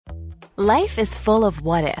Life is full of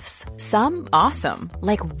what-ifs. Some awesome,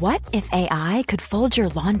 like what if AI could fold your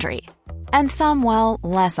laundry? And some, well,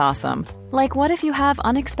 less awesome, like what if you have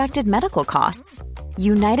unexpected medical costs?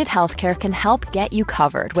 United Healthcare can help get you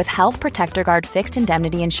covered with Health Protector Guard fixed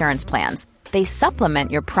indemnity insurance plans. They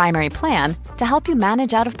supplement your primary plan to help you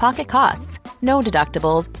manage out-of-pocket costs. No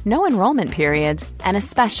deductibles, no enrollment periods, and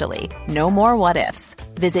especially no more what-ifs.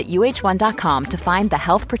 Visit uh1.com to find the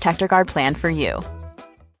Health Protector Guard plan for you.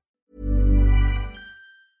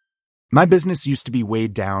 My business used to be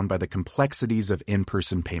weighed down by the complexities of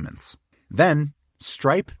in-person payments. Then,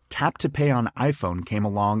 Stripe Tap to Pay on iPhone came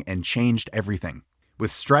along and changed everything.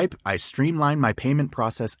 With Stripe, I streamlined my payment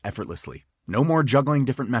process effortlessly. No more juggling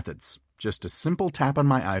different methods. Just a simple tap on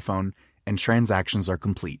my iPhone and transactions are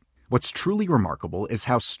complete. What's truly remarkable is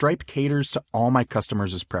how Stripe caters to all my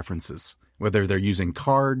customers' preferences. Whether they're using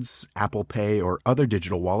cards, Apple Pay, or other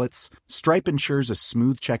digital wallets, Stripe ensures a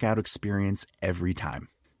smooth checkout experience every time.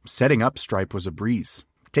 Setting up Stripe was a breeze,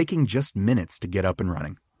 taking just minutes to get up and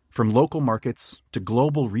running. From local markets to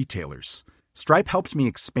global retailers, Stripe helped me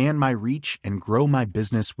expand my reach and grow my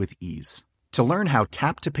business with ease. To learn how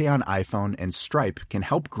Tap to Pay on iPhone and Stripe can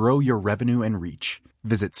help grow your revenue and reach,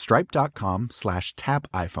 visit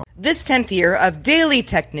stripe.com/tapiphone. This 10th year of Daily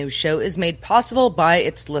Tech News Show is made possible by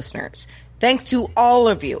its listeners. Thanks to all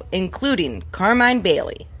of you, including Carmine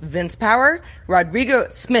Bailey, Vince Power, Rodrigo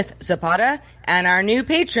Smith Zapata, and our new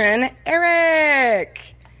patron,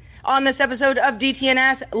 Eric. On this episode of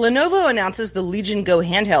DTNS, Lenovo announces the Legion Go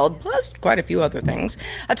handheld, plus quite a few other things.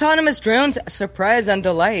 Autonomous drones surprise and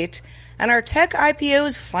delight. And our tech IPO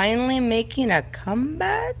is finally making a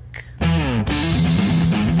comeback?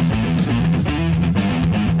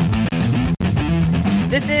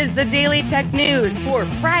 This is the Daily Tech News for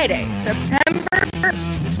Friday, September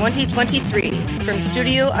 1st, 2023. From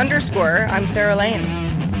Studio _, I'm Sarah Lane.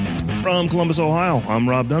 From Columbus, Ohio, I'm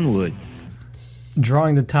Rob Dunwood.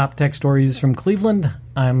 Drawing the top tech stories from Cleveland,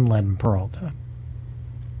 I'm Len Peralta.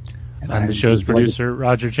 And I'm the show's producer,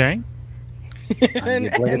 Roger Chang. I'm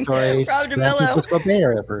the obligatory Rob San Francisco Bay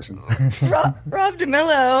Area person. Rob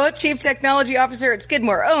DeMillo, Chief Technology Officer at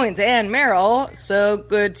Skidmore, Owens and Merrill. So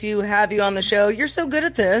good to have you on the show. You're so good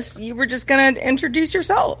at this. You were just going to introduce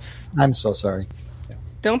yourself. I'm so sorry.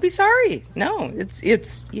 Don't be sorry. No, it's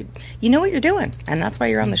you know what you're doing, and that's why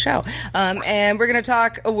you're on the show. And we're going to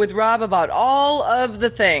talk with Rob about all of the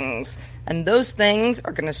things, and those things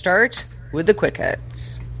are going to start with the quick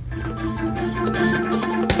hits.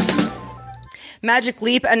 Magic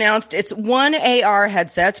Leap announced its One AR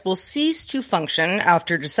headsets will cease to function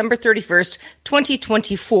after December 31st,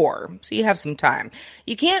 2024. So you have some time.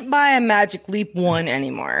 You can't buy a Magic Leap 1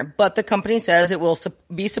 anymore, but the company says it will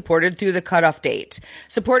be supported through the cutoff date.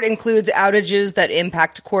 Support includes outages that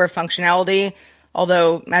impact core functionality,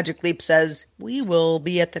 although Magic Leap says we will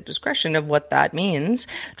be at the discretion of what that means.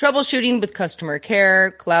 Troubleshooting with customer care,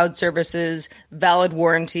 cloud services, valid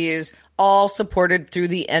warranties, all supported through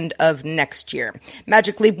the end of next year.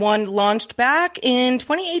 Magic Leap 1 launched back in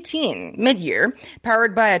 2018, mid-year,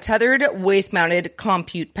 powered by a tethered waist-mounted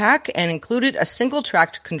compute pack and included a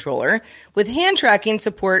single-tracked controller with hand tracking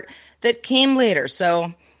support that came later.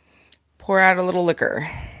 So pour out a little liquor.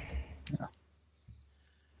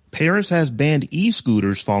 Paris has banned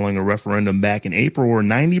e-scooters following a referendum back in April where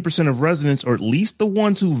 90% of residents, or at least the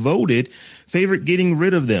ones who voted, favored getting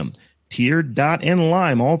rid of them. Tier, Dot, and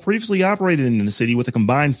Lime all previously operated in the city with a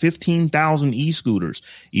combined 15,000 e-scooters.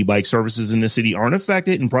 E-bike services in the city aren't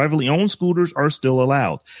affected, and privately owned scooters are still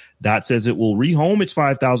allowed. Dot says it will rehome its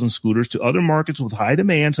 5,000 scooters to other markets with high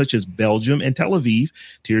demand, such as Belgium and Tel Aviv.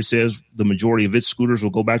 Tier says the majority of its scooters will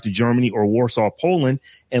go back to Germany or Warsaw, Poland,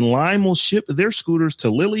 and Lime will ship their scooters to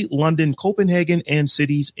Lille, London, Copenhagen, and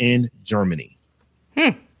cities in Germany.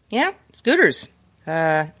 Yeah, scooters.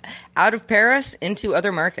 Out of Paris into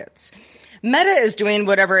other markets. Meta is doing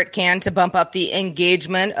whatever it can to bump up the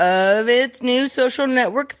engagement of its new social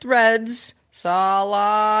network Threads. Saw a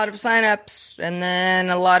lot of signups and then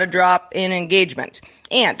a lot of drop in engagement.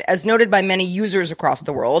 And, as noted by many users across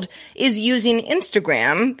the world, is using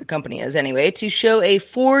Instagram, the company is anyway, to show a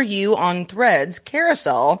For You on Threads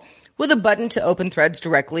carousel with a button to open Threads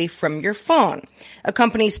directly from your phone. A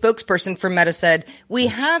company spokesperson for Meta said, "We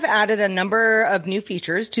have added a number of new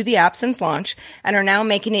features to the app since launch and are now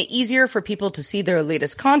making it easier for people to see their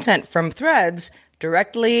latest content from Threads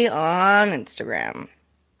directly on Instagram."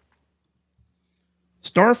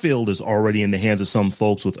 Starfield is already in the hands of some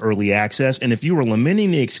folks with early access, and if you were lamenting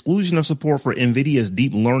the exclusion of support for NVIDIA's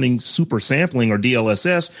Deep Learning Super Sampling, or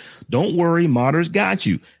DLSS, don't worry, modders got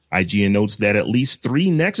you. IGN notes that at least 3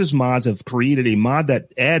 Nexus mods have created a mod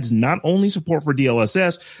that adds not only support for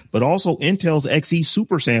DLSS, but also Intel's XE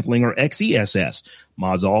Super Sampling, or XESS.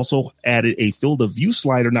 Mods also added a field of view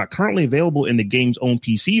slider not currently available in the game's own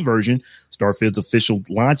PC version. Starfield's official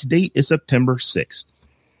launch date is September 6th.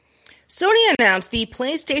 Sony announced the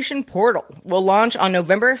PlayStation Portal will launch on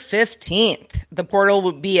November 15th. The portal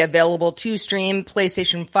will be available to stream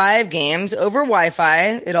PlayStation 5 games over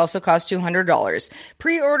Wi-Fi. It also costs $200.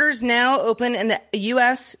 Pre-orders now open in the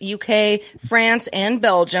US, UK, France, and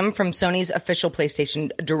Belgium from Sony's official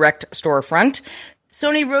PlayStation Direct storefront.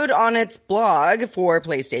 Sony wrote on its blog for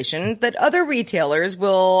PlayStation that other retailers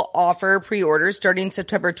will offer pre-orders starting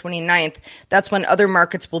September 29th. That's when other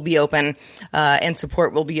markets will be open, and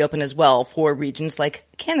support will be open as well for regions like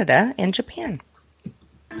Canada and Japan.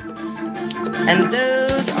 And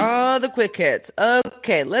those are the quick hits.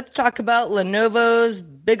 Okay, let's talk about Lenovo's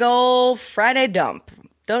big ol' Friday dump.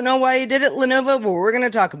 Don't know why you did it, Lenovo, but we're going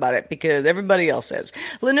to talk about it because everybody else is.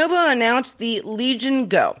 Lenovo announced the Legion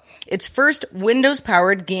Go, its first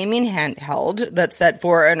Windows-powered gaming handheld that's set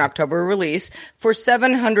for an October release, for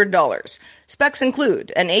 $700. Specs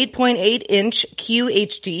include an 8.8-inch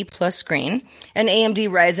QHD plus screen, an AMD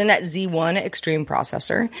Ryzen Z1 Extreme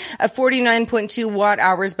processor, a 49.2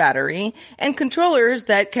 watt-hours battery, and controllers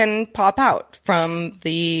that can pop out from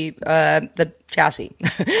the chassis.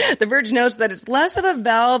 The Verge notes that it's less of a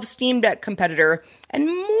Valve Steam Deck competitor and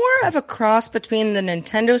more of a cross between the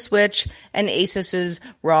Nintendo Switch and Asus's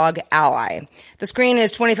ROG Ally. The screen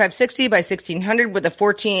is 2560 by 1600 with a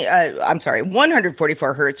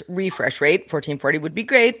 144 hertz refresh rate. 1440 would be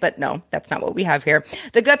great, but no, that's not what we have here.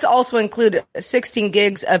 The guts also include 16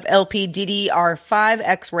 gigs of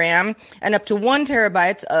LPDDR5X RAM and up to 1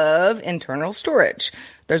 terabytes of internal storage.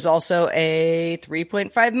 There's also a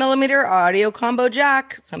 3.5 millimeter audio combo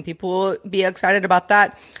jack. Some people will be excited about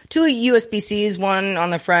that. 2 USB-Cs, one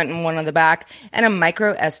on the front and one on the back, and a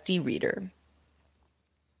micro SD reader.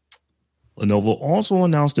 Lenovo also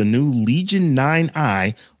announced a new Legion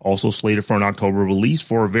 9i, also slated for an October release,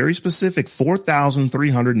 for a very specific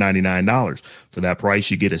 $4,399. For that price,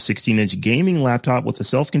 you get a 16-inch gaming laptop with a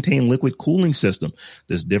self-contained liquid cooling system.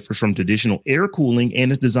 This differs from traditional air cooling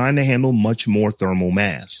and is designed to handle much more thermal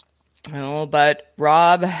mass. Oh, but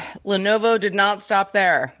Rob, Lenovo did not stop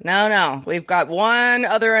there. No. We've got one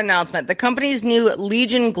other announcement. The company's new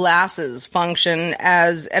Legion glasses function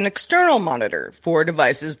as an external monitor for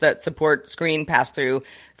devices that support screen pass-through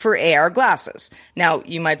for AR glasses. Now,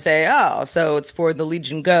 you might say, oh, so it's for the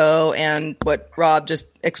Legion Go, and what Rob just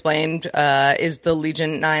explained is the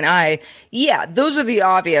Legion 9i. Yeah, those are the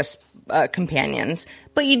obvious companions,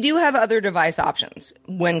 but you do have other device options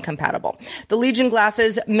when compatible. The Legion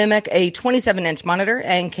glasses mimic a 27-inch monitor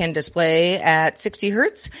and can display at 60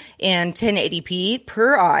 hertz and 1080p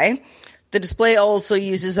per eye. The display also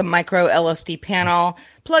uses a micro LSD panel,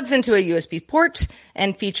 plugs into a USB port,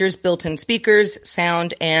 and features built-in speakers,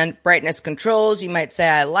 sound, and brightness controls. You might say,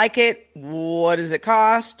 I like it. What does it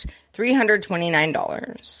cost?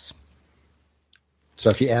 $329. So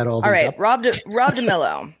if you add all these right, up. Rob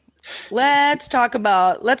DeMillo. Let's talk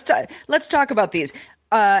about these.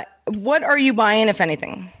 What are you buying, if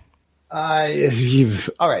anything? All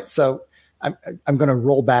right, so I'm going to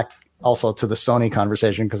roll back also to the Sony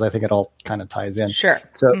conversation because I think it all kind of ties in. Sure.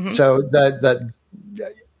 So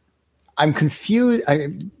I'm confused.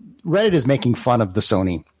 Reddit is making fun of the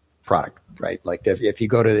Sony product, right? Like if you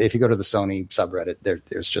go to the Sony subreddit,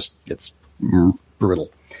 there's just, it's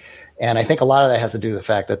brutal. And I think a lot of that has to do with the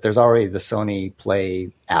fact that there's already the Sony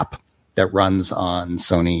Play app that runs on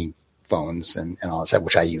Sony phones and all that stuff,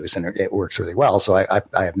 which I use, and it works really well. So I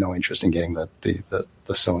have no interest in getting the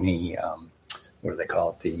Sony, what do they call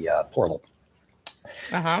it? The Portal.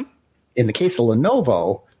 Uh-huh. In the case of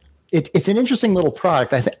Lenovo, it's an interesting little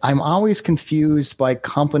product. I'm always confused by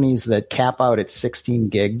companies that cap out at 16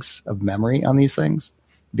 gigs of memory on these things,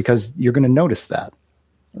 because you're going to notice that,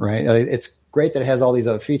 right? It's great that it has all these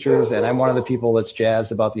other features, and I'm one of the people that's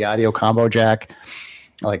jazzed about the audio combo jack,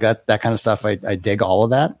 like that kind of stuff. I dig all of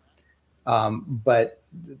that, but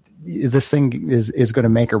this thing is going to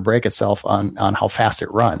make or break itself on how fast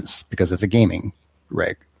it runs, because it's a gaming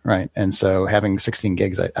rig, right? And so having 16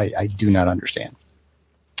 gigs, I do not understand.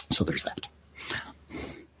 So there's that.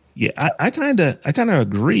 Yeah, I kind of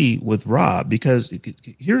agree with Rob, because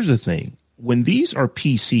here's the thing. When these are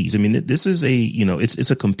PCs, I mean, this is it's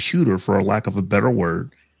a computer, for a lack of a better word.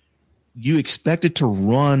 you expect it to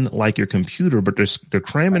run like your computer, but they're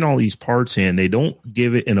cramming all these parts in. They don't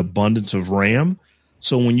give it an abundance of RAM.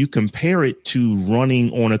 So when you compare it to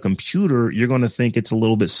running on a computer, you're going to think it's a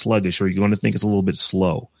little bit sluggish, or you're going to think it's a little bit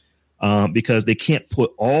slow, because they can't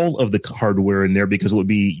put all of the hardware in there because it would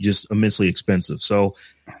be just immensely expensive. So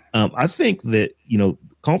I think that,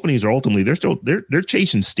 companies are ultimately, they're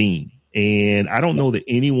chasing steam, and I don't know that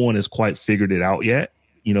anyone has quite figured it out yet.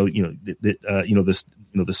 The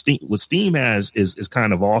Steam, what Steam has is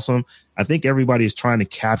kind of awesome. I think everybody is trying to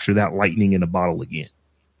capture that lightning in a bottle again.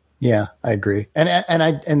 Yeah, I agree.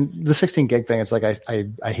 And the 16 gig thing, it's like,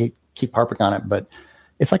 I hate keep harping on it, but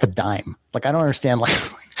it's like a dime. Like, I don't understand,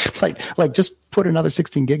 like just put another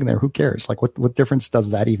 16 gig in there. Who cares? Like, what difference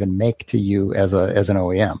does that even make to you as an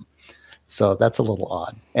OEM? So that's a little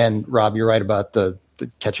odd. And Rob, you're right about the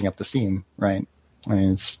catching up to Steam, right? I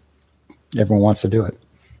mean, everyone wants to do it.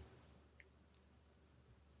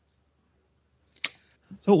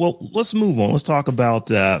 So, well, let's move on. Let's talk about,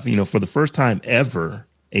 for the first time ever,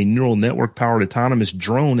 a neural network powered autonomous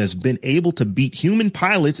drone has been able to beat human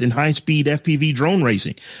pilots in high speed FPV drone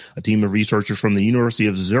racing. A team of researchers from the University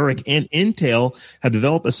of Zurich and Intel have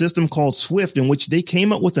developed a system called Swift, in which they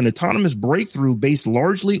came up with an autonomous breakthrough based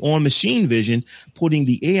largely on machine vision, putting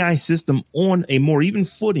the AI system on a more even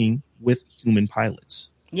footing with human pilots.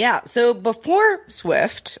 Yeah, so before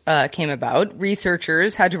Swift came about,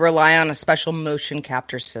 researchers had to rely on a special motion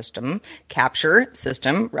capture system,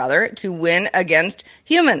 to win against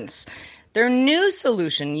humans. Their new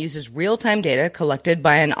solution uses real-time data collected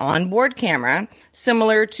by an onboard camera,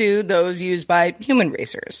 similar to those used by human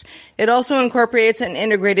racers. It also incorporates an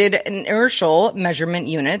integrated inertial measurement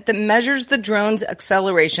unit that measures the drone's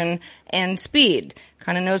acceleration and speed.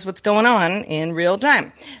 Kind of knows what's going on in real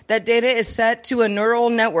time. That data is set to a neural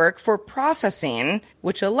network for processing,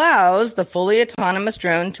 which allows the fully autonomous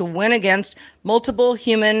drone to win against multiple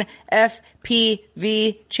human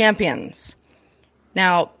FPV champions.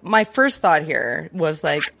 Now, my first thought here was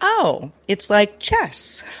like, oh, it's like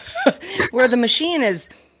chess, where the machine is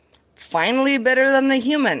finally better than the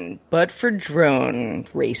human, but for drone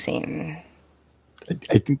racing.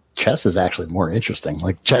 I think chess is actually more interesting.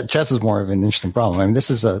 Like chess is more of an interesting problem. I mean, this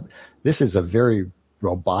is a very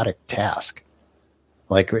robotic task.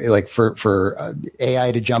 Like for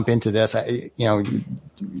AI to jump into this, I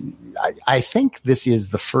think this is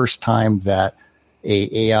the first time that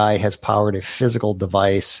AI has powered a physical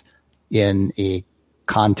device in a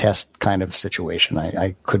contest kind of situation.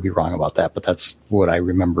 I could be wrong about that, but that's what I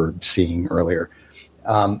remember seeing earlier.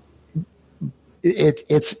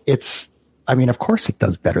 I mean, of course it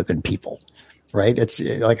does better than people, right? It's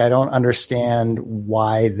like, I don't understand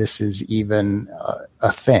why this is even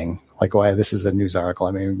a thing, like why this is a news article.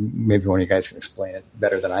 I mean, maybe one of you guys can explain it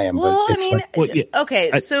better than I am. Well, but it's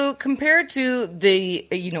okay. So compared to the,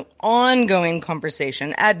 ongoing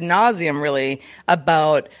conversation ad nauseum really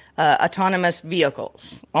about autonomous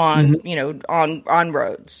vehicles on, on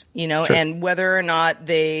roads, sure. And whether or not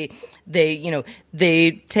they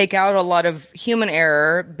take out a lot of human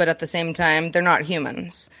error, but at the same time, they're not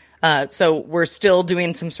humans. So we're still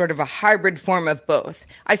doing some sort of a hybrid form of both.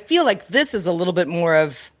 I feel like this is a little bit more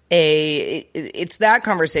of it's that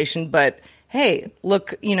conversation, but hey,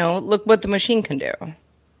 look what the machine can do.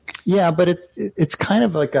 Yeah, but it's kind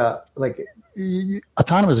of like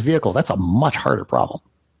autonomous vehicle. That's a much harder problem.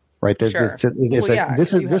 Right. Sure.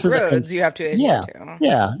 This is roads you have to adhere to.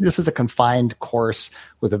 Yeah. This is a confined course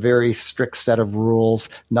with a very strict set of rules.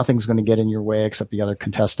 Nothing's going to get in your way except the other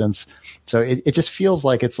contestants. So it just feels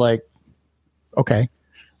like it's like, okay,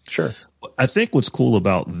 sure. I think what's cool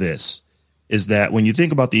about this is that when you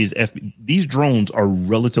think about these drones are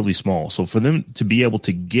relatively small. So for them to be able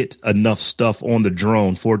to get enough stuff on the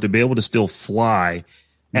drone, for it to be able to still fly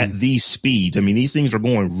at these speeds. I mean, these things are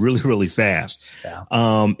going really, really fast. Yeah.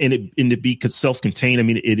 And to be self-contained, I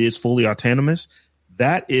mean, it is fully autonomous.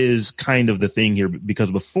 That is kind of the thing here, because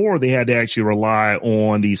before they had to actually rely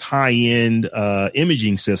on these high-end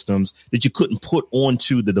imaging systems that you couldn't put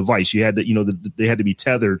onto the device. You had to, they had to be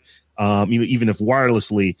tethered, even if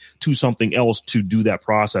wirelessly, to something else to do that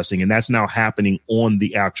processing. And that's now happening on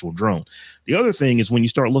the actual drone. The other thing is when you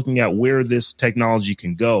start looking at where this technology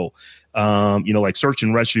can go, like search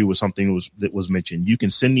and rescue was something that was mentioned. You can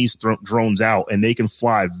send these drones out and they can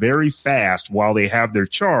fly very fast while they have their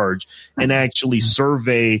charge and actually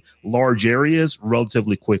survey large areas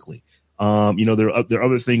relatively quickly. There are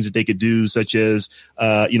other things that they could do, such as,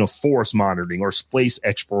 forest monitoring or space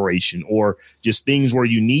exploration, or just things where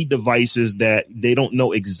you need devices that they don't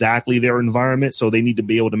know exactly their environment. So they need to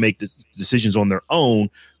be able to make the decisions on their own.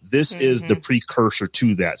 This is the precursor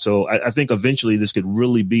to that. So I think eventually this could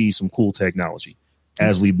really be some cool technology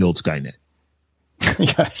as we build Skynet.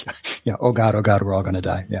 Yeah. Oh God, we're all going to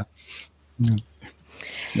die. Yeah.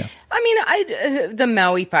 Yeah. I mean, the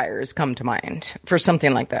Maui fires come to mind for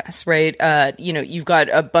something like this, right? You've got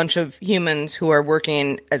a bunch of humans who are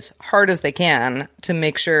working as hard as they can to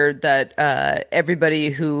make sure that everybody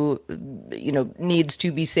who, needs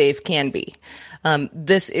to be safe can be.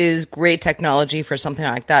 This is great technology for something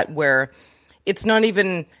like that, where it's not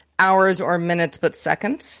even hours or minutes, but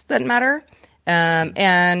seconds that matter.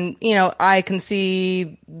 I can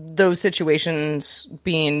see those situations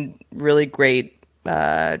being really great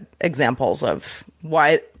examples of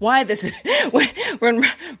why this is when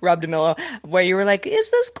Rob DeMillo, where you were like,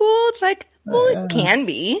 is this cool? It's like, well, it can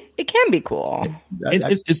be cool.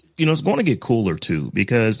 It's going to get cooler too,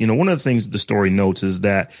 because one of the things the story notes is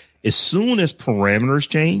that as soon as parameters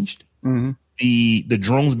changed, the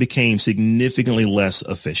drones became significantly less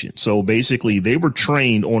efficient. So basically they were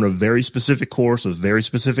trained on a very specific course with very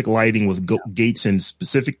specific lighting with gates in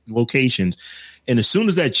specific locations. And as soon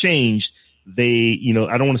as that changed, they,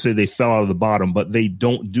 I don't want to say they fell out of the bottom, but they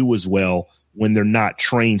don't do as well when they're not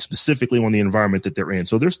trained specifically on the environment that they're in.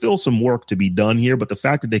 So there's still some work to be done here, but the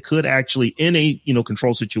fact that they could actually in a,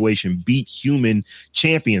 control situation beat human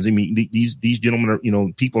champions. I mean, these gentlemen are,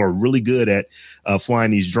 people are really good at flying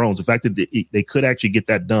these drones. The fact that they could actually get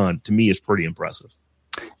that done, to me, is pretty impressive.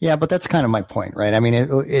 Yeah, but that's kind of my point, right? I mean,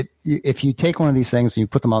 if you take one of these things and you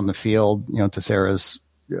put them out in the field, to Sarah's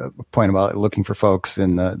point about looking for folks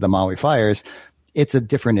in the Maui fires, it's a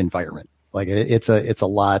different environment. Like it's a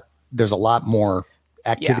lot. There's a lot more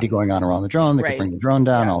activity going on around the drone. They can bring the drone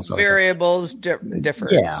down. Also, variables differ.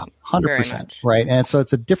 Yeah, 100%. Right, and so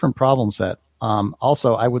it's a different problem set.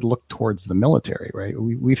 Also, I would look towards the military. Right,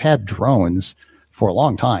 we've had drones for a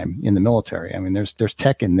long time in the military. I mean, there's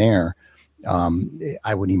tech in there.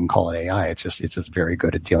 I wouldn't even call it AI. It's just very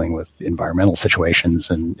good at dealing with environmental situations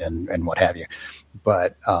and what have you.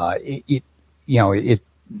 But we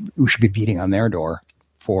should be beating on their door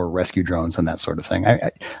for rescue drones and that sort of thing.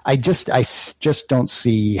 I just don't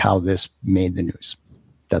see how this made the news.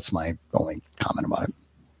 That's my only comment about it.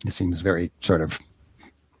 It seems very sort of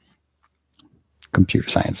computer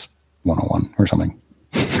science 101 or something.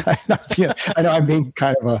 I know I'm being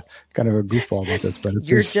kind of a goofball about this, but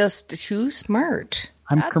you're just too smart.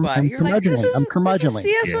 I'm curmudgeonly. I'm curmudgeonly.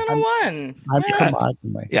 CS 101. I'm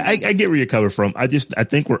curmudgeonly. Yeah, I get where you're coming from. I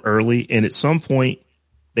think we're early, and at some point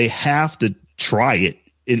they have to try it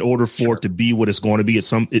in order for it to be what it's going to be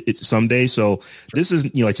it's someday. So this is,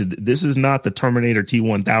 this is not the Terminator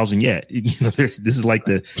T-1000 yet. This is like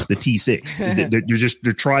the T6.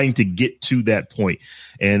 They're trying to get to that point.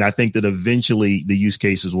 And I think that eventually the use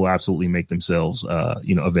cases will absolutely make themselves,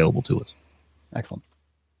 available to us. Excellent.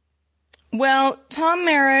 Well, Tom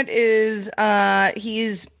Merritt is,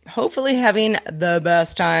 he's hopefully having the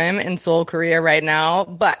best time in Seoul, Korea right now,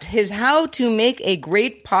 but his How to Make a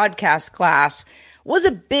Great Podcast class was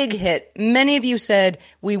a big hit. Many of you said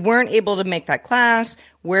we weren't able to make that class.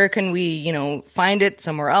 Where can we, find it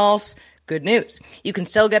somewhere else? Good news. You can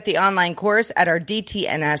still get the online course at our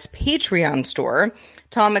DTNS Patreon store.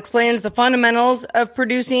 Tom explains the fundamentals of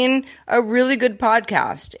producing a really good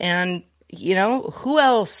podcast. And, who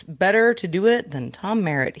else better to do it than Tom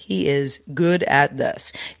Merritt? He is good at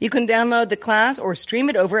this. You can download the class or stream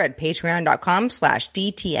it over at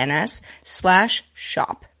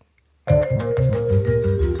patreon.com/DTNS/shop.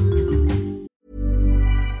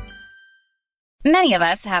 Many of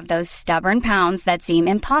us have those stubborn pounds that seem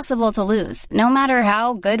impossible to lose, no matter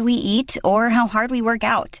how good we eat or how hard we work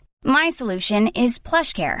out. My solution is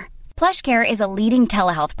PlushCare. PlushCare is a leading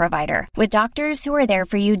telehealth provider with doctors who are there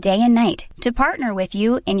for you day and night to partner with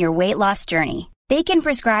you in your weight loss journey. They can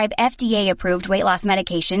prescribe FDA-approved weight loss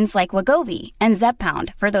medications like Wegovy and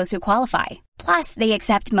Zepbound for those who qualify. Plus, they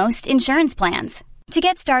accept most insurance plans. To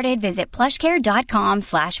get started, visit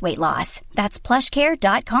plushcare.com/weightloss. That's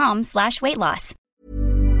plushcare.com/weightloss.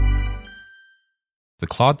 The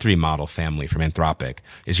Claude 3 model family from Anthropic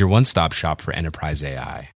is your one-stop shop for enterprise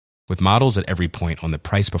AI. With models at every point on the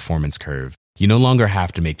price-performance curve, you no longer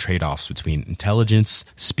have to make trade-offs between intelligence,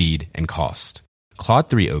 speed, and cost. Claude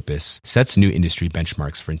 3 Opus sets new industry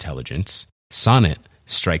benchmarks for intelligence. Sonnet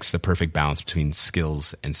strikes the perfect balance between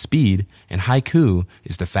skills and speed, and Haiku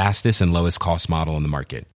is the fastest and lowest cost model in the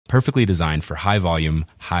market, perfectly designed for high volume,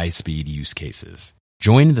 high speed use cases.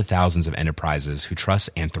 Join the thousands of enterprises who trust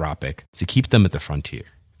Anthropic to keep them at the frontier.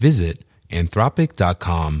 Visit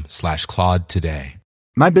anthropic.com/Claude today.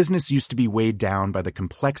 My business used to be weighed down by the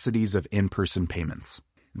complexities of in-person payments.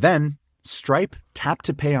 Then, Stripe Tap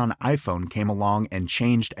to Pay on iPhone came along and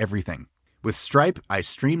changed everything. With Stripe, I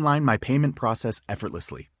streamlined my payment process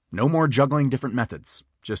effortlessly. No more juggling different methods.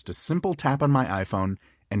 Just a simple tap on my iPhone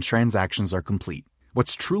and transactions are complete.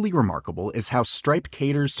 What's truly remarkable is how Stripe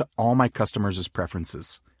caters to all my customers'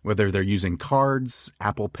 preferences. Whether they're using cards,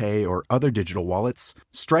 Apple Pay, or other digital wallets,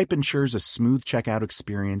 Stripe ensures a smooth checkout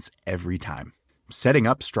experience every time. Setting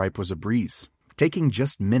up Stripe was a breeze, taking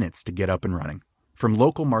just minutes to get up and running. From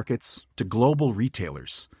local markets to global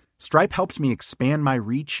retailers, Stripe helped me expand my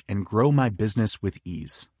reach and grow my business with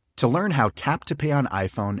ease. To learn how Tap to Pay on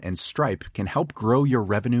iPhone and Stripe can help grow your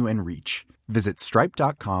revenue and reach, visit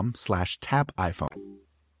stripe.com/tapiphone.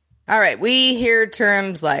 All right, we hear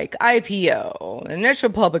terms like IPO, initial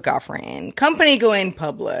public offering, company going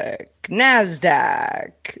public,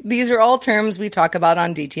 NASDAQ. These are all terms we talk about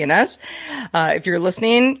on DTNS. If you're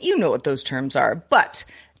listening, you know what those terms are. But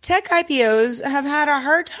tech IPOs have had a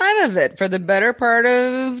hard time of it for the better part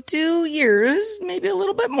of 2 years, maybe a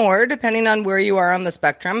little bit more, depending on where you are on the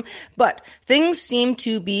spectrum. But things seem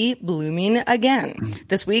to be blooming again.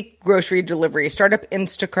 This week, grocery delivery startup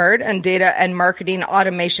Instacart and data and marketing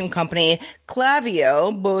automation company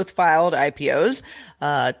Klaviyo both filed IPOs.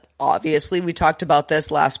 Obviously, we talked about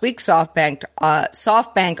this last week. SoftBank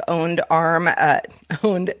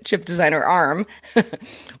owned chip designer ARM,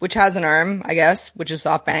 which has an arm, I guess, which is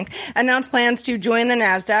SoftBank, announced plans to join the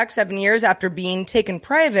NASDAQ 7 years after being taken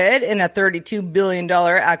private in a $32 billion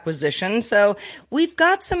acquisition. So we've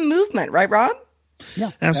got some movement, right, Rob?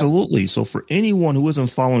 Yeah, absolutely. So for anyone who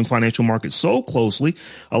isn't following financial markets so closely,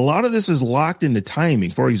 a lot of this is locked into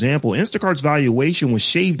timing. For example, Instacart's valuation was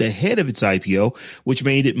shaved ahead of its IPO, which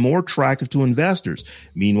made it more attractive to investors.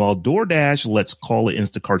 Meanwhile, DoorDash, let's call it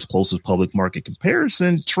Instacart's closest public market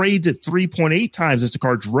comparison, trades at 3.8 times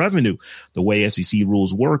Instacart's revenue. The way SEC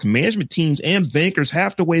rules work, management teams and bankers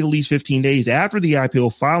have to wait at least 15 days after the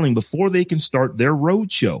IPO filing before they can start their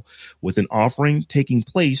roadshow, with an offering taking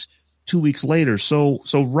place 2 weeks later. So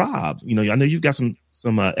Rob, I know you've got some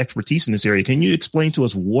expertise in this area. Can you explain to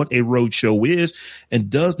us what a roadshow is, and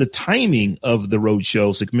does the timing of the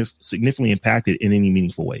roadshow significantly impact it in any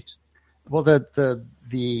meaningful ways? Well, the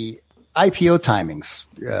IPO timings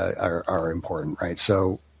are important, right?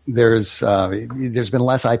 So there's been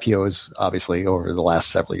less IPOs, obviously, over the last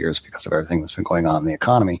several years because of everything that's been going on in the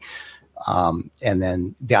economy. And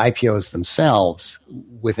then the IPOs themselves,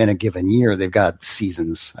 within a given year, they've got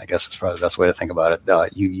seasons. I guess it's probably the best way to think about it.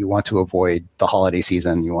 You want to avoid the holiday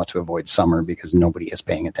season. You want to avoid summer because nobody is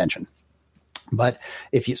paying attention. But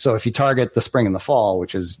if you target the spring and the fall,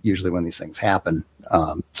 which is usually when these things happen,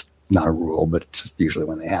 it's not a rule, but it's usually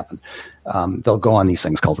when they happen, they'll go on these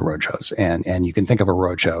things called roadshows. And you can think of a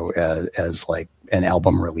roadshow as like an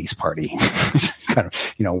album release party. Kind of,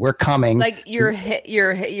 we're coming. Like you're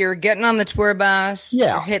getting on the tour bus.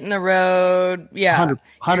 Yeah. You're hitting the road. Yeah. 100%.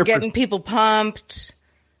 You're getting people pumped.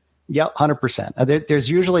 Yeah, 100%. There's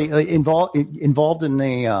usually involved in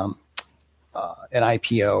an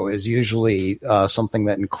IPO is usually something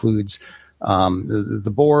that includes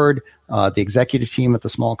the board, the executive team at the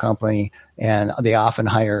small company, and they often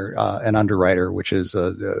hire an underwriter, which is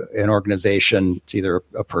an organization. It's either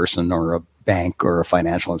a person or a bank or a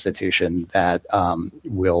financial institution that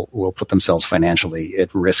will put themselves financially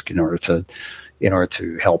at risk in order to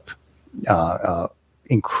help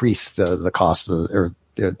increase the cost of the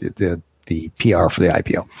PR for the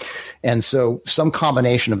IPO. And so some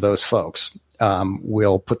combination of those folks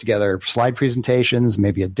will put together slide presentations,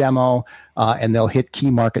 maybe a demo, and they'll hit key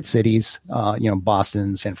market cities,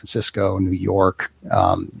 Boston, San Francisco, New York.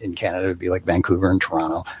 In Canada, it'd be like Vancouver and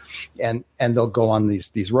Toronto. And they'll go on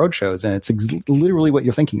these road shows, and it's literally what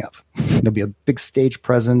you're thinking of. There'll be a big stage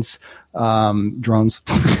presence, drones, drones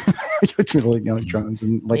and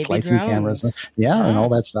like maybe lights drones. And cameras, and all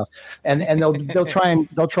that stuff. And they'll try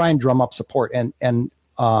and drum up support, and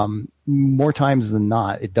more times than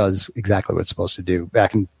not, it does exactly what it's supposed to do.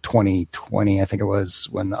 Back in 2020, I think it was,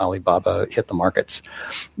 when Alibaba hit the markets,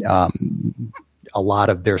 a lot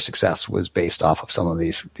of their success was based off of some of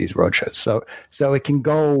these roadshows. So it can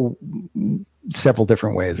go several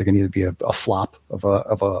different ways. It can either be a flop of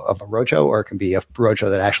a roadshow, or it can be a roadshow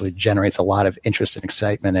that actually generates a lot of interest and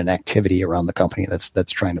excitement and activity around the company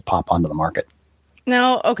that's trying to pop onto the market.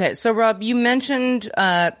 Now, okay, so Rob, you mentioned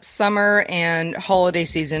summer and holiday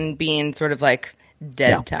season being sort of like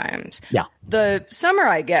dead times. Yeah. The summer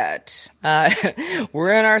I get,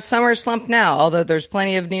 we're in our summer slump now, although there's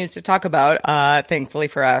plenty of news to talk about, thankfully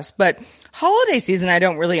for us. But holiday season, I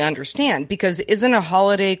don't really understand, because isn't a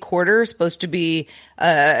holiday quarter supposed to be,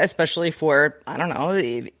 especially for, I don't know,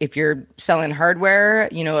 if you're selling hardware,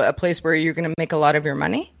 a place where you're going to make a lot of your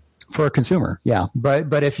money? For a consumer, yeah.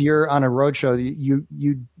 But if you're on a roadshow,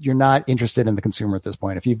 you're not interested in the consumer at this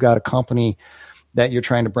point. If you've got a company that you're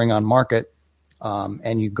trying to bring on market,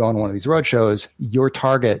 and you go on one of these roadshows, your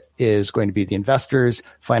target is going to be the investors,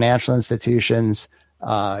 financial institutions,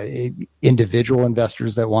 individual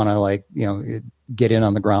investors that want to get in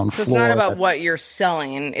on the ground floor. So it's not about what you're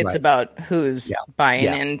selling; it's about who's buying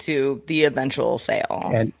into the eventual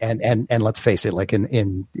sale. And let's face it, like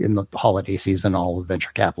in the holiday season, all the venture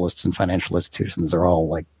capitalists and financial institutions are all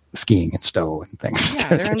like skiing in Stowe and things. Yeah,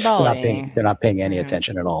 they're in Bali. They're not paying any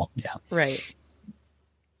attention at all. Yeah, right.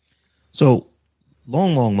 So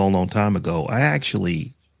long time ago, I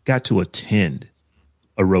actually got to attend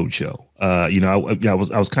a roadshow. I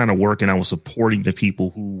was kind of working. I was supporting the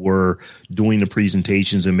people who were doing the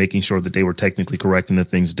presentations and making sure that they were technically correct in the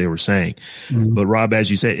things that they were saying. Mm-hmm. But Rob,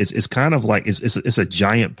 as you said, it's kind of like it's a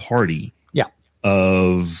giant party. Yeah.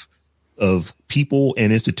 Of people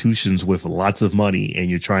and institutions with lots of money, and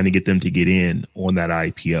you're trying to get them to get in on that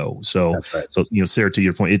IPO. So, that's right. So Sarah, to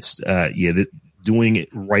your point, it's doing it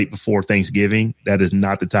right before Thanksgiving, that is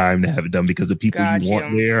not the time to have it done, because the people you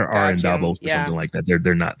want there are in Davos or something like that.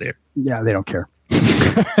 They're not there. Yeah, they don't care. They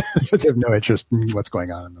have no interest in what's going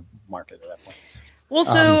on in the market at that point. Well,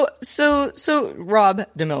 so Rob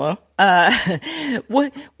DeMillo,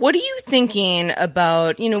 what are you thinking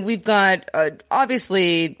about? We've got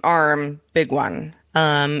obviously ARM, big one,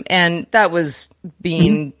 and that was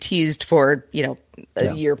being teased for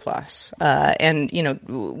a year plus, and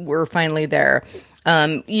we're finally there.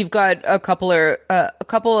 You've got a couple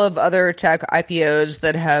of other tech IPOs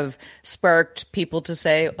that have sparked people to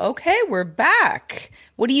say, "Okay, we're back."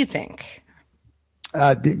 What do you think?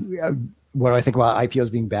 What do I think about IPOs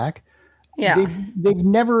being back? Yeah, they've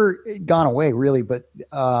never gone away, really, but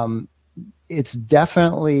it's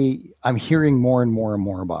definitely, I'm hearing more and more and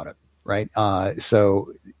more about it. Right,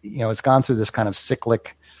 so it's gone through this kind of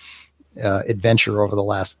cyclic adventure over the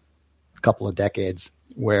last couple of decades,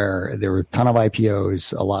 where there were a ton of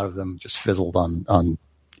IPOs, a lot of them just fizzled on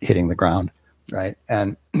hitting the ground, right?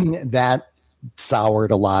 And that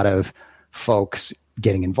soured a lot of folks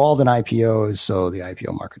getting involved in IPOs, so the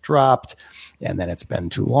IPO market dropped, and then it's been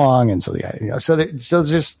too long, and so so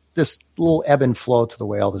there's this little ebb and flow to the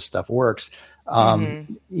way all this stuff works.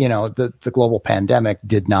 The global pandemic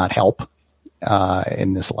did not help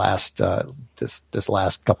in this last this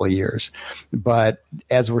last couple of years, but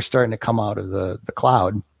as we're starting to come out of the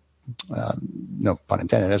cloud, no pun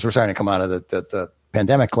intended, as we're starting to come out of the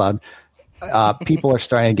pandemic cloud, people are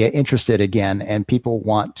starting to get interested again, and people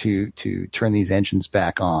want to turn these engines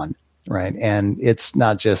back on, right? And it's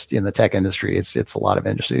not just in the tech industry; it's a lot of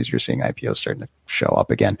industries. You're seeing IPOs starting to show up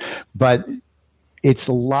again, but it's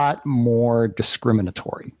a lot more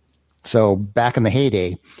discriminatory. So back in the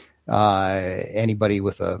heyday, anybody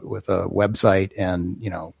with a website and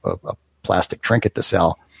a plastic trinket to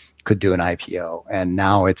sell could do an IPO, and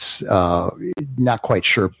now it's not quite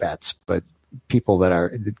sure bets, but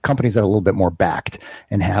companies that are a little bit more backed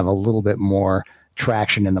and have a little bit more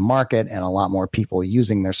traction in the market and a lot more people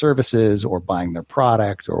using their services or buying their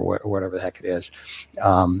product or whatever the heck it is.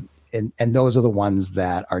 And those are the ones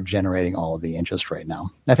that are generating all of the interest right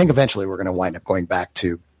now. I think eventually we're going to wind up going back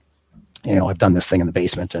to, I've done this thing in the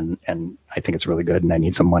basement and I think it's really good and I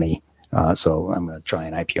need some money. So I'm going to try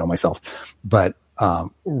and IPO myself. But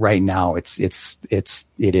right now it is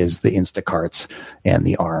the Instacarts and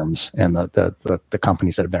the ARMs and the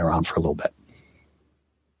companies that have been around for a little bit.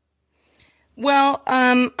 Well,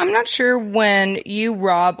 I'm not sure when you,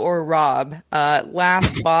 Rob,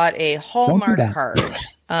 last bought a Hallmark card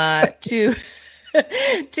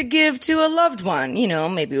to give to a loved one.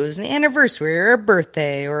 Maybe it was an anniversary or a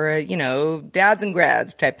birthday or a, dads and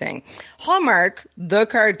grads type thing. Hallmark, the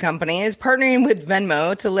card company, is partnering with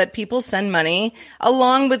Venmo to let people send money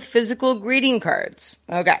along with physical greeting cards.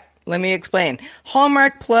 Okay, let me explain.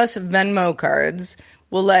 Hallmark plus Venmo cards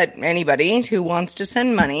will let anybody who wants to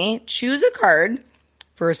send money choose a card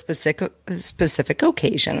for a specific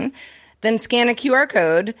occasion, then scan a QR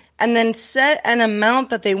code, and then set an amount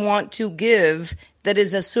that they want to give that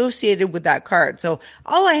is associated with that card. So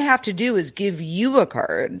all I have to do is give you a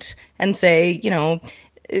card and say,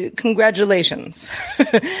 congratulations.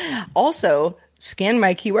 Also, scan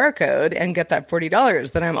my QR code and get that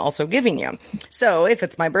 $40 that I'm also giving you. So if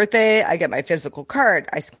it's my birthday, I get my physical card.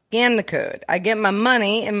 I scan the code. I get my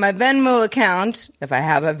money in my Venmo account, if I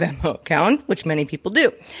have a Venmo account, which many people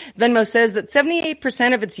do. Venmo says that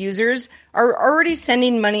 78% of its users are already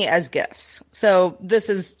sending money as gifts. So this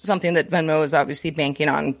is something that Venmo is obviously banking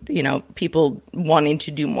on, people wanting to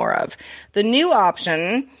do more of. The new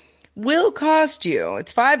option will cost you.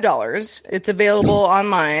 It's $5. It's available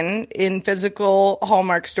online in physical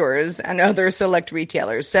Hallmark stores and other select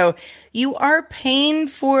retailers. So you are paying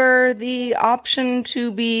for the option to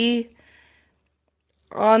be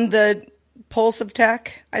on the pulse of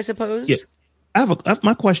tech, I suppose. Yeah.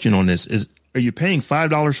 My question on this is, are you paying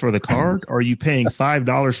 $5 for the card, or are you paying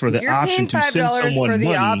 $5 for the option to send someone money? You're paying $5 for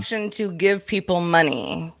the option to give people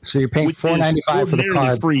money. So you're paying $4.95 for the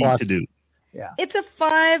card. Free to do. Yeah. It's a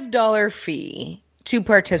 $5 fee to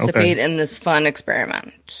participate in this fun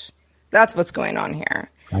experiment. That's what's going on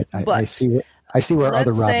here. I see where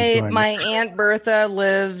other Rob is going. My Aunt Bertha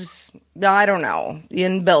lives, I don't know,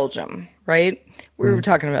 in Belgium, right? We were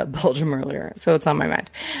talking about Belgium earlier, so it's on my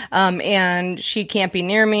mind. And she can't be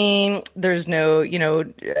near me. There's no,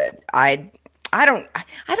 I don't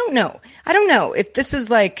know. I don't know if this is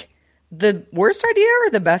like the worst idea or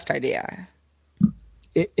the best idea.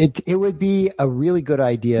 It would be a really good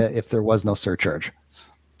idea if there was no surcharge.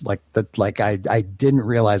 I didn't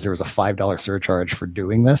realize there was a $5 surcharge for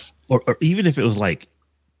doing this. Or even if it was like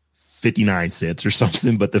 59 cents or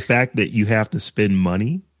something, but the fact that you have to spend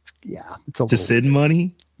money to send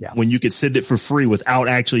money when you could send it for free without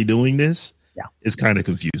actually doing this is kind of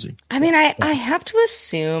confusing. I mean, I have to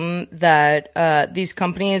assume that these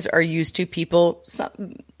companies are used to people,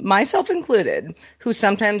 myself included, who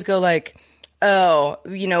sometimes go like, oh,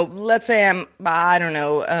 let's say I'm,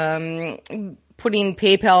 putting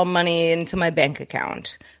PayPal money into my bank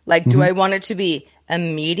account. Like, do I want it to be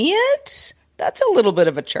immediate? That's a little bit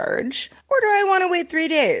of a charge. Or do I want to wait 3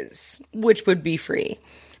 days, which would be free?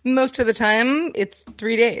 Most of the time, it's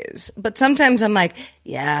 3 days. But sometimes I'm like,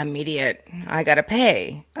 yeah, immediate. I got to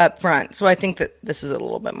pay up front. So I think that this is a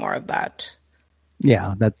little bit more of that.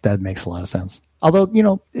 Yeah, that makes a lot of sense.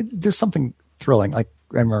 Although, there's something thrilling. Like,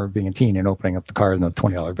 I remember being a teen and opening up the card and the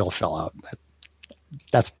 $20 bill fell out.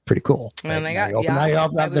 That's pretty cool. Oh my God.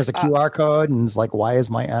 There's a QR code, and it's like, why is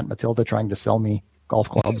my Aunt Matilda trying to sell me golf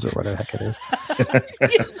clubs or whatever the heck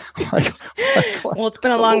it is? Well, it's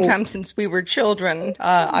been a long time since we were children.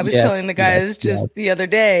 I was telling the guys the other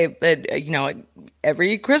day, but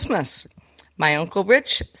every Christmas, my Uncle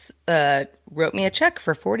Rich wrote me a check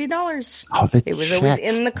for $40. It was always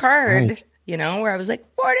in the card. Right. Where I was like,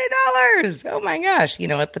 $40. Oh my gosh.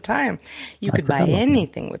 At the time you could buy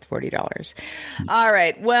anything with $40. All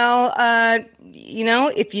right. Well,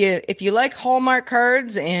 if you like Hallmark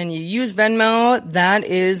cards and you use Venmo, that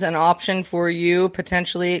is an option for you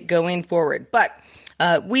potentially going forward. But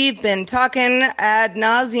we've been talking ad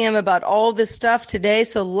nauseum about all this stuff today.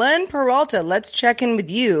 So Len Peralta, let's check in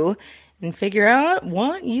with you and figure out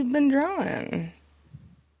what you've been drawing.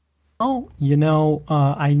 Oh,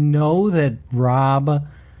 I know that Rob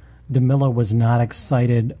DeMilla was not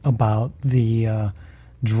excited about the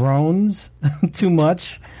drones too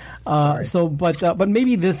much. But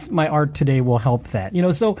maybe my art today will help that.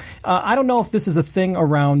 So I don't know if this is a thing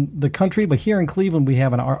around the country, but here in Cleveland we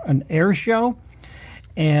have an air show,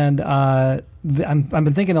 and I've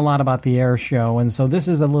been thinking a lot about the air show, and so this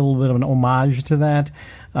is a little bit of an homage to that.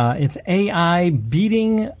 It's AI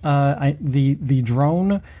beating the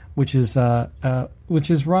drone, which is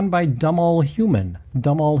run by Dumb Ol' Human,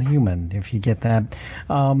 if you get that.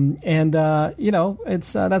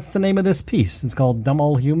 It's that's the name of this piece. It's called Dumb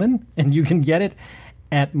Ol' Human, and you can get it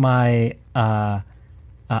at my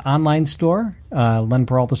online store,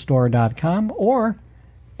 lenperaltastore.com, or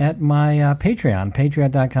at my Patreon,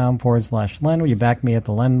 patreon.com/Len, where you back me at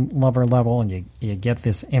the Len Lover level, and you get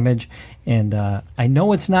this image. And I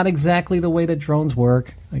know it's not exactly the way that drones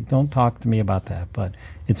work. Like, don't talk to me about that, but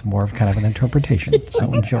it's more of kind of an interpretation.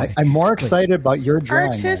 So enjoy. I'm more excited about your drawing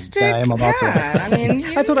artistic than I am about that. I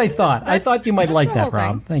mean, that's what I thought. I thought you might like that,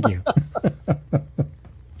 Rob. Thank you.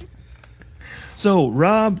 So,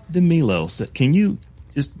 Rob DeMilla, can you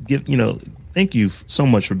just give, thank you so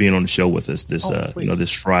much for being on the show with us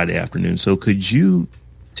this Friday afternoon. So could you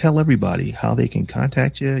tell everybody how they can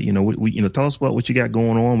contact you? Tell us what you got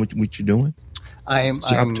going on, what you're doing.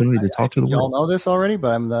 Opportunity to talk to the world. You all know this already,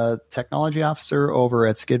 but I'm the technology officer over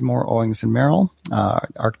at Skidmore, Owings & Merrill,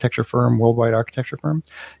 architecture firm, worldwide architecture firm.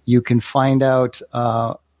 You can find out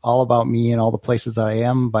all about me and all the places that I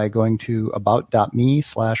am by going to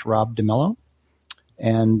about.me/Rob DeMello,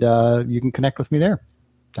 and you can connect with me there.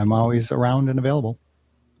 I'm always around and available.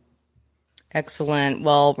 Excellent.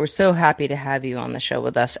 Well, we're so happy to have you on the show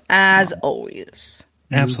with us, as always.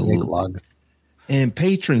 Absolutely. And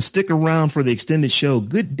patrons, stick around for the extended show.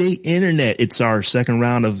 Good Day Internet. It's our second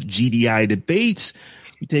round of GDI debates.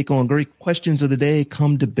 We take on great questions of the day.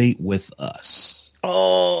 Come debate with us.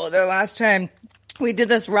 Oh, the last time we did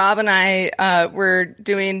this, Rob and I were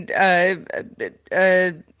doing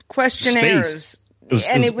questionnaires.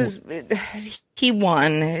 He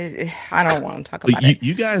won. I don't want to talk about it.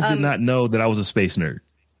 You guys did not know that I was a space nerd.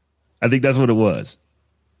 I think that's what it was.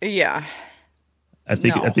 Yeah. I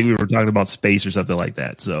think we were talking about space or something like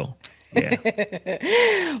that. So, yeah.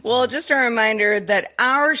 Well, just a reminder that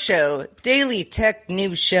our show, Daily Tech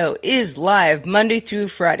News Show, is live Monday through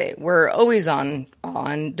Friday. We're always on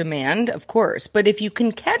demand, of course. But if you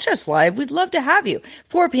can catch us live, we'd love to have you.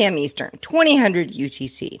 4 p.m. Eastern, 2000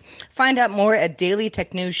 UTC. Find out more at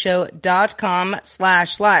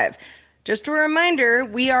dailytechnewsshow.com/live. Just a reminder,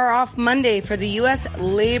 we are off Monday for the U.S.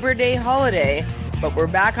 Labor Day holiday, but we're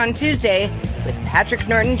back on Tuesday with Patrick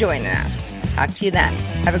Norton joining us. Talk to you then.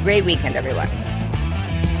 Have a great weekend, everyone.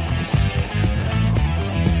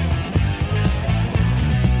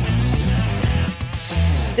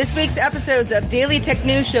 This week's episodes of Daily Tech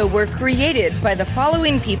News Show were created by the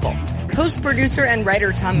following people. Host, producer, and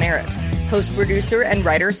writer Tom Merritt. Host, producer, and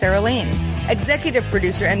writer Sarah Lane. Executive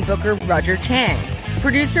producer and booker Roger Chang.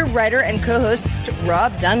 Producer, writer, and co-host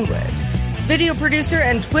Rob Dunwood. Video producer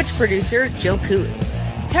and Twitch producer Jill Coons.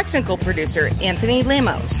 Technical producer Anthony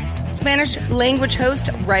Lemos. Spanish language host,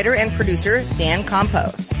 writer, and producer Dan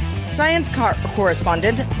Campos. Science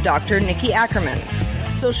correspondent Dr. Nikki Ackermans.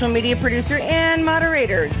 Social media producer and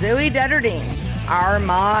moderator Zoe Detterding. Our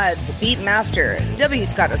mods, Beatmaster, W.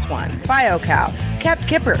 Scottus1, BioCow, Cap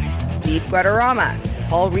Kipper, Steve Guadarrama,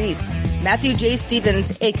 Paul Reese, Matthew J.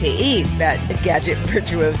 Stevens, a.k.a. Gadget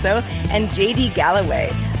Virtuoso, and J.D.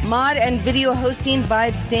 Galloway. Mod and video hosting by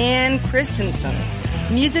Dan Christensen.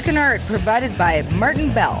 Music and art provided by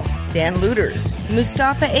Martin Bell, Dan Luters,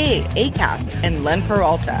 Mustafa A. Acast, and Len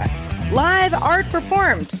Peralta. Live art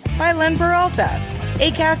performed by Len Peralta.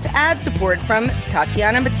 Acast ad support from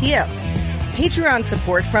Tatiana Matias. Patreon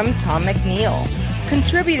support from Tom McNeil.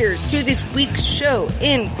 Contributors to this week's show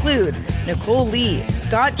include Nicole Lee,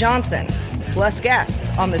 Scott Johnson. Plus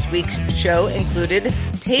guests on this week's show included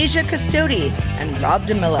Tasia Custodi and Rob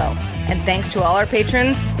DeMillo. And thanks to all our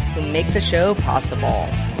patrons who make the show possible.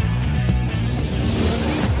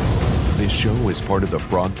 This show is part of the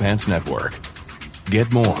Frog Pants Network.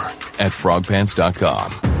 Get more at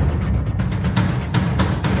frogpants.com.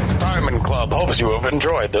 Diamond Club hopes you have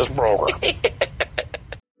enjoyed this program.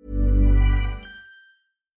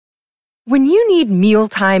 When you need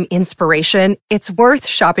mealtime inspiration, it's worth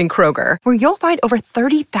shopping Kroger, where you'll find over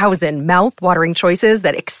 30,000 mouth-watering choices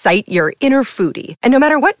that excite your inner foodie. And no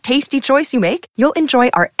matter what tasty choice you make, you'll enjoy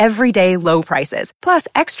our everyday low prices, plus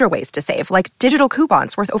extra ways to save, like digital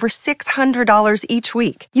coupons worth over $600 each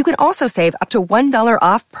week. You can also save up to $1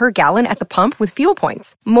 off per gallon at the pump with fuel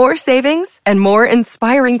points. More savings and more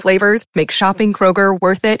inspiring flavors make shopping Kroger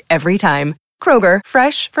worth it every time. Kroger,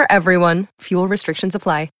 fresh for everyone. Fuel restrictions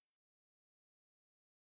apply.